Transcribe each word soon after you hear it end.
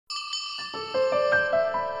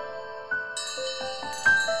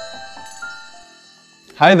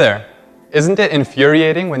Hi there! Isn't it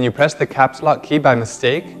infuriating when you press the caps lock key by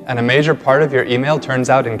mistake and a major part of your email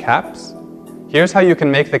turns out in caps? Here's how you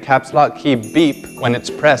can make the caps lock key beep when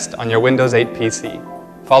it's pressed on your Windows 8 PC.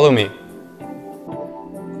 Follow me.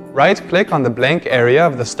 Right-click on the blank area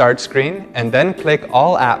of the Start screen and then click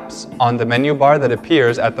All Apps on the menu bar that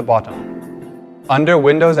appears at the bottom. Under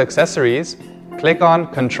Windows Accessories, click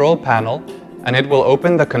on Control Panel and it will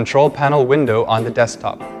open the Control Panel window on the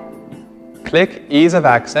desktop. Click Ease of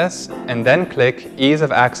Access and then click Ease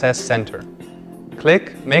of Access Center.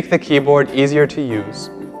 Click Make the keyboard easier to use.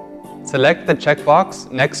 Select the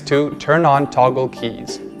checkbox next to Turn on Toggle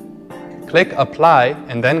Keys. Click Apply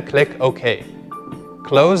and then click OK.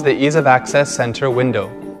 Close the Ease of Access Center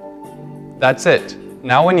window. That's it.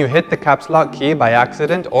 Now when you hit the caps lock key by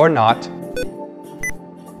accident or not,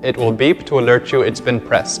 it will beep to alert you it's been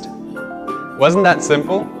pressed. Wasn't that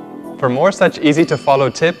simple? For more such easy-to-follow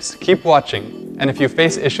tips, keep watching. And if you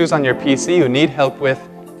face issues on your PC you need help with,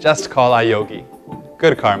 just call iYogi.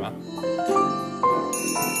 Good karma.